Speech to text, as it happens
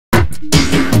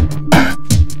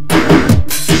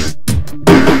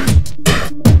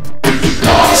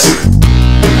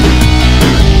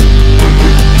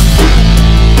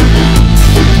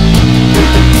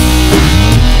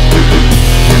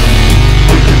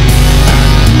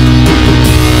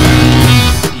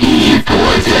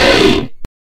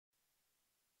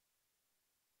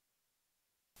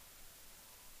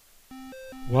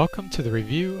Welcome to the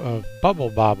review of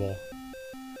Bobble.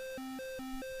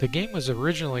 The game was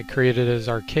originally created as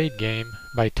an arcade game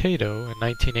by Taito in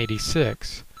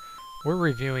 1986. We're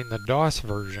reviewing the DOS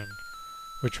version,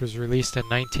 which was released in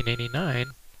 1989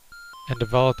 and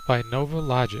developed by Nova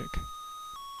Logic.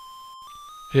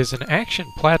 It is an action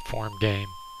platform game,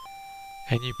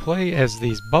 and you play as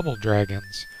these bubble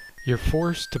dragons. You're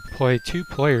forced to play 2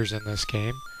 players in this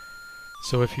game,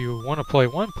 so if you want to play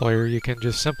 1 player, you can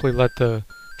just simply let the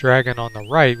dragon on the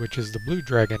right, which is the blue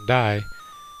dragon, die,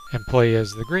 and play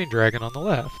as the green dragon on the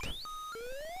left.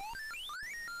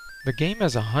 The game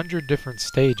has 100 different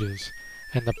stages,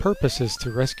 and the purpose is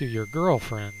to rescue your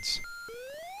girlfriends.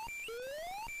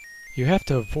 You have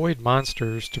to avoid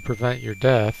monsters to prevent your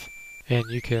death, and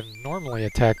you can normally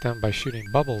attack them by shooting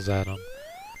bubbles at them.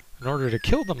 In order to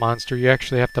kill the monster, you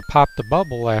actually have to pop the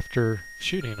bubble after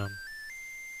shooting them.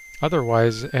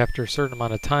 Otherwise, after a certain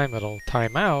amount of time, it'll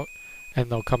time out, and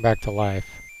they'll come back to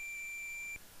life.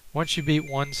 Once you beat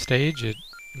 1 stage, it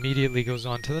immediately goes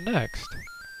on to the next.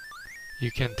 You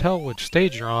can tell which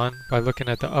stage you're on by looking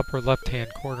at the upper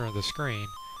left-hand corner of the screen.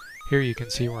 Here you can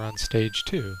see we're on stage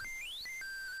 2.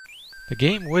 The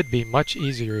game would be much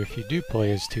easier if you do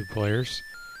play as 2 players,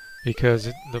 because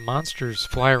the monsters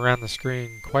fly around the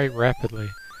screen quite rapidly,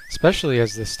 especially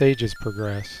as the stages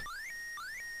progress.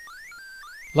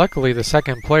 Luckily, the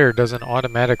second player doesn't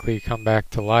automatically come back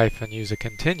to life and use a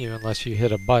continue unless you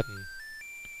hit a button.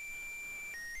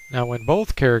 Now, when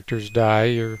both characters die,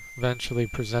 you're eventually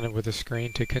presented with a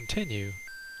screen to continue.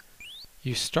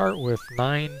 You start with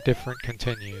 9 different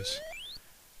continues,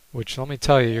 which, let me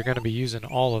tell you, you're going to be using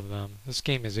all of them. This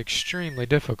game is extremely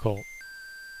difficult.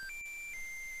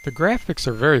 The graphics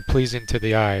are very pleasing to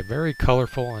the eye, very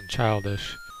colorful and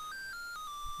childish.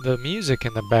 The music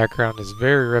in the background is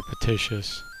very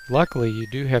repetitious. Luckily, you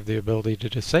do have the ability to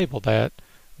disable that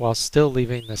while still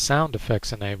leaving the sound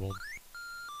effects enabled.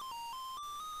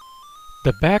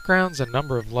 The backgrounds and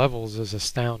number of levels is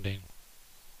astounding.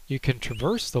 You can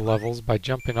traverse the levels by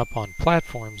jumping up on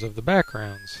platforms of the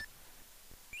backgrounds.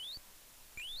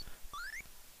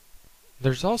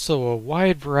 There's also a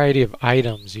wide variety of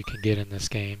items you can get in this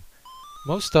game.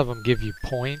 Most of them give you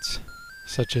points,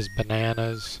 such as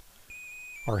bananas,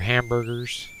 or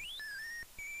hamburgers,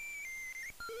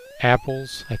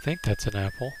 apples, I think that's an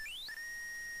apple.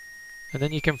 And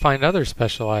then you can find other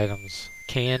special items,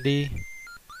 candy,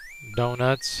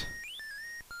 donuts,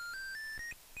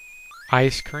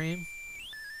 ice cream.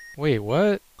 Wait,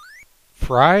 what?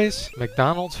 Fries?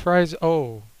 McDonald's fries?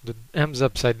 Oh, the M's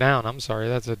upside down. I'm sorry,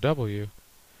 that's a W.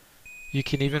 You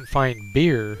can even find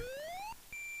beer.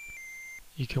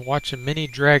 You can watch a mini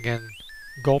dragon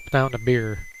gulp down a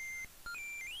beer.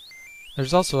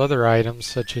 There's also other items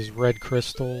such as red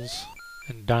crystals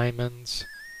and diamonds,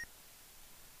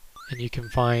 and you can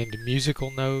find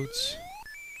musical notes.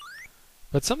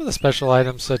 But some of the special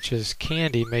items such as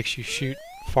candy makes you shoot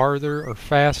farther or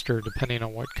faster depending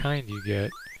on what kind you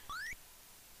get.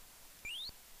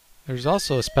 There's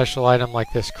also a special item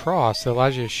like this cross that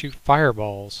allows you to shoot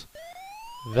fireballs.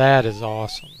 That is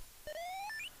awesome.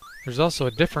 There's also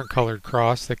a different colored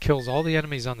cross that kills all the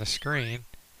enemies on the screen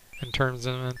and turns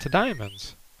them into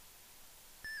diamonds.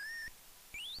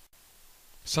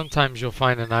 Sometimes you'll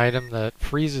find an item that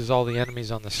freezes all the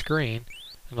enemies on the screen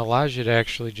and allows you to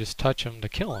actually just touch them to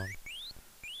kill them.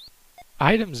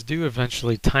 Items do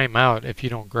eventually time out if you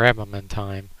don't grab them in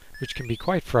time, which can be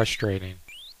quite frustrating.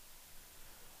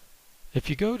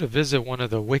 If you go to visit one of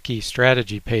the wiki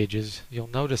strategy pages, you'll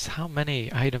notice how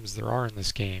many items there are in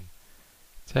this game.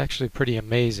 It's actually pretty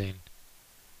amazing.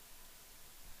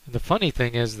 The funny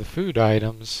thing is, the food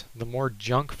items, the more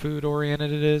junk food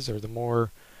oriented it is, or the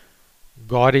more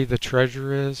gaudy the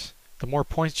treasure is, the more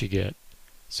points you get.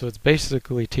 So it's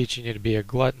basically teaching you to be a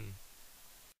glutton.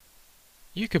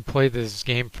 You could play this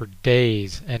game for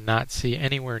days and not see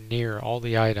anywhere near all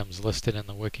the items listed in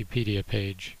the Wikipedia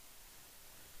page.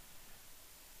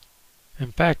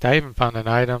 In fact, I even found an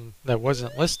item that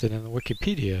wasn't listed in the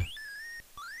Wikipedia.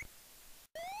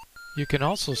 You can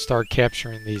also start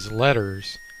capturing these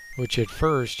letters, which at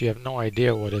first you have no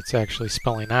idea what it's actually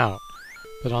spelling out,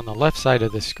 but on the left side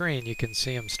of the screen you can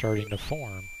see them starting to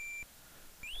form.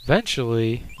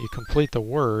 Eventually you complete the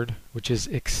word, which is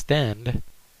extend,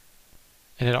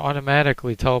 and it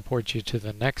automatically teleports you to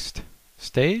the next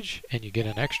stage and you get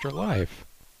an extra life.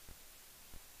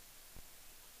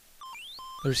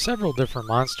 There's several different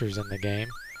monsters in the game,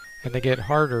 and they get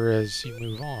harder as you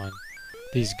move on.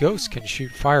 These ghosts can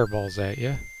shoot fireballs at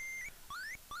you,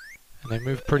 and they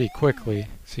move pretty quickly,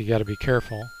 so you gotta be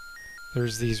careful.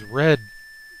 There's these red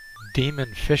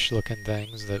demon fish looking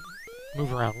things that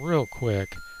move around real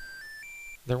quick.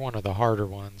 They're one of the harder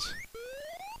ones.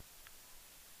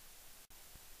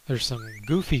 There's some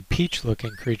goofy peach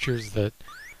looking creatures that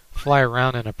fly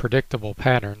around in a predictable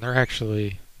pattern. They're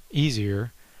actually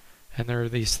easier. And there are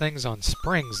these things on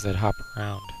springs that hop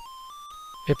around.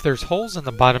 If there's holes in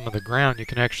the bottom of the ground, you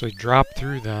can actually drop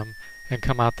through them and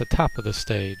come out the top of the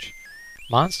stage.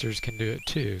 Monsters can do it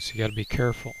too, so you gotta be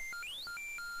careful.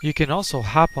 You can also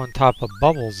hop on top of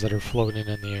bubbles that are floating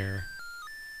in the air.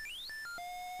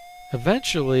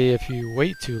 Eventually, if you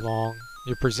wait too long,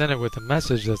 you're presented with a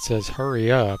message that says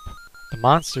hurry up. The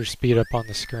monsters speed up on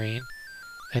the screen,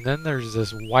 and then there's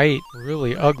this white,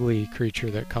 really ugly creature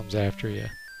that comes after you.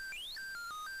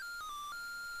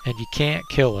 And you can't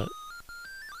kill it.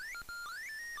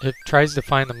 It tries to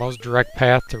find the most direct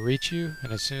path to reach you,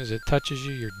 and as soon as it touches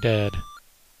you, you're dead.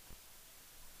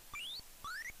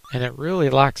 And it really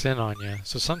locks in on you,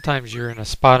 so sometimes you're in a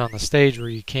spot on the stage where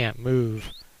you can't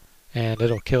move, and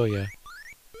it'll kill you.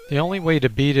 The only way to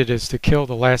beat it is to kill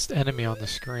the last enemy on the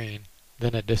screen,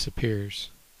 then it disappears.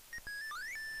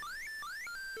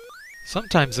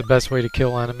 Sometimes the best way to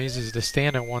kill enemies is to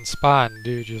stand in one spot and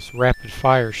do just rapid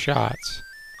fire shots.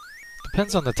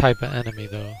 Depends on the type of enemy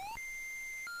though.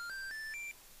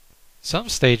 Some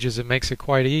stages it makes it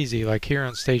quite easy, like here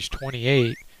on stage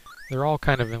 28, they're all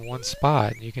kind of in one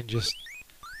spot and you can just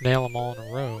nail them all in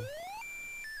a row.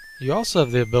 You also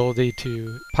have the ability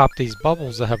to pop these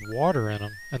bubbles that have water in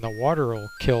them, and the water will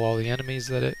kill all the enemies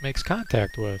that it makes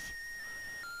contact with.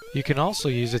 You can also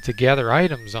use it to gather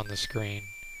items on the screen.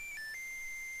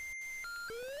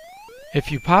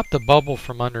 If you pop the bubble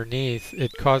from underneath,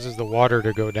 it causes the water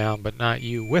to go down, but not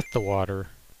you with the water.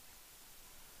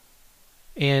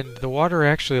 And the water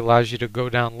actually allows you to go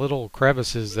down little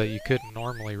crevices that you couldn't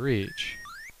normally reach.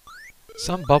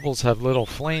 Some bubbles have little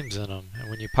flames in them, and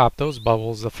when you pop those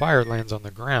bubbles, the fire lands on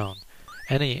the ground.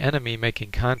 Any enemy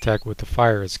making contact with the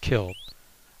fire is killed.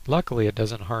 Luckily, it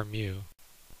doesn't harm you.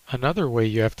 Another way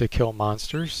you have to kill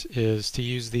monsters is to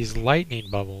use these lightning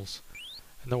bubbles.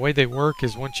 And the way they work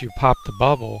is once you pop the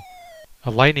bubble, a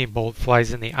lightning bolt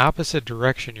flies in the opposite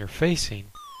direction you're facing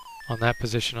on that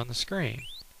position on the screen.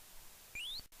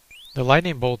 The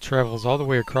lightning bolt travels all the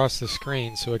way across the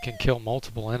screen so it can kill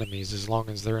multiple enemies as long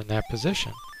as they're in that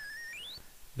position.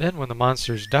 Then when the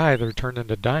monsters die, they're turned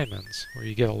into diamonds, where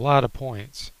you get a lot of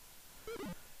points.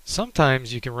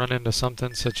 Sometimes you can run into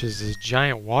something such as this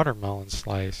giant watermelon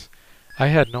slice. I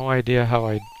had no idea how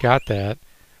I got that,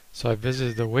 so I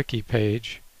visited the wiki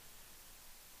page,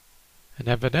 and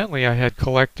evidently I had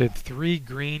collected 3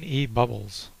 green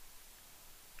E-bubbles.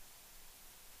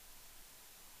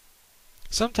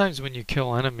 Sometimes when you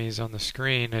kill enemies on the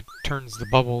screen, it turns the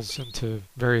bubbles into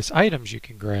various items you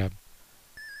can grab.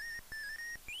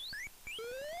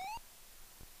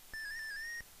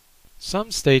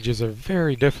 Some stages are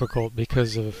very difficult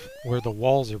because of where the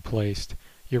walls are placed.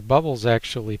 Your bubbles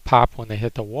actually pop when they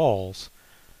hit the walls,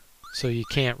 so you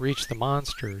can't reach the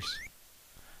monsters.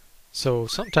 So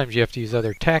sometimes you have to use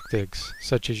other tactics,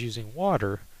 such as using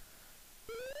water.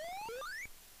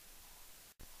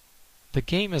 The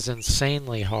game is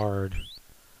insanely hard.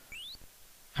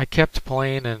 I kept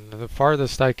playing, and the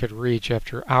farthest I could reach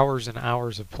after hours and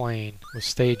hours of playing was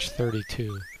stage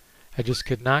 32. I just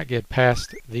could not get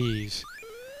past these.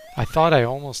 I thought I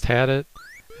almost had it,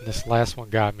 and this last one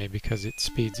got me because it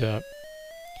speeds up.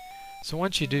 So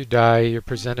once you do die, you're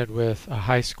presented with a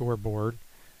high scoreboard,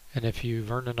 and if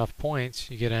you've earned enough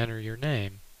points, you get to enter your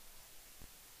name.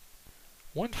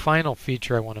 One final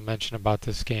feature I want to mention about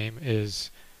this game is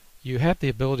you have the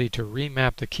ability to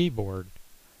remap the keyboard,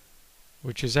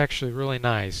 which is actually really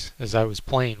nice as I was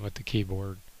playing with the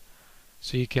keyboard.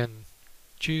 So you can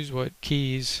choose what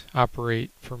keys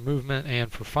operate for movement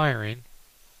and for firing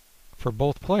for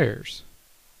both players.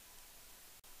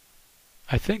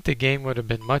 I think the game would have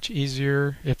been much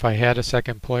easier if I had a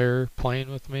second player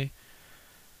playing with me.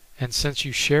 And since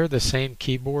you share the same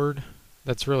keyboard,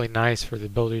 that's really nice for the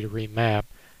ability to remap,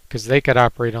 because they could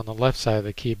operate on the left side of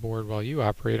the keyboard while you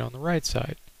operate on the right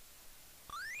side.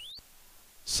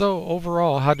 So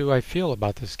overall, how do I feel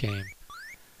about this game?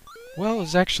 Well, it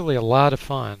was actually a lot of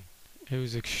fun. It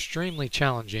was extremely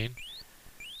challenging,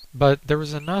 but there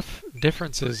was enough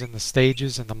differences in the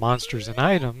stages and the monsters and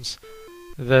items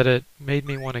that it made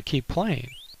me want to keep playing.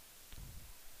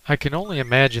 I can only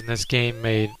imagine this game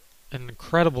made an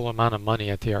incredible amount of money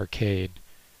at the arcade.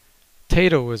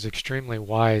 Taito was extremely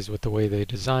wise with the way they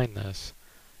designed this.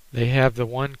 They have the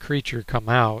one creature come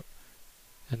out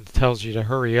and tells you to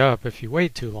hurry up if you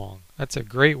wait too long. That's a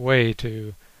great way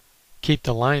to keep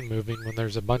the line moving when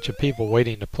there's a bunch of people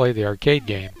waiting to play the arcade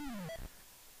game.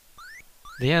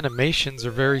 The animations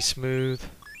are very smooth.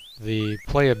 The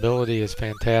playability is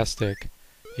fantastic.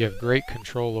 You have great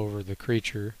control over the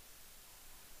creature.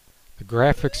 The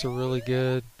graphics are really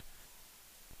good.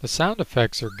 The sound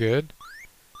effects are good.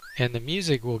 And the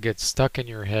music will get stuck in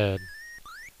your head.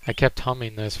 I kept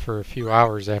humming this for a few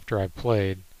hours after I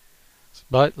played.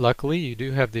 But luckily you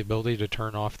do have the ability to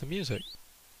turn off the music.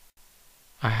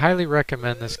 I highly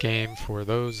recommend this game for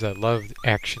those that love the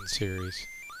action series.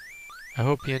 I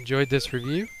hope you enjoyed this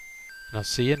review, and I'll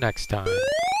see you next time.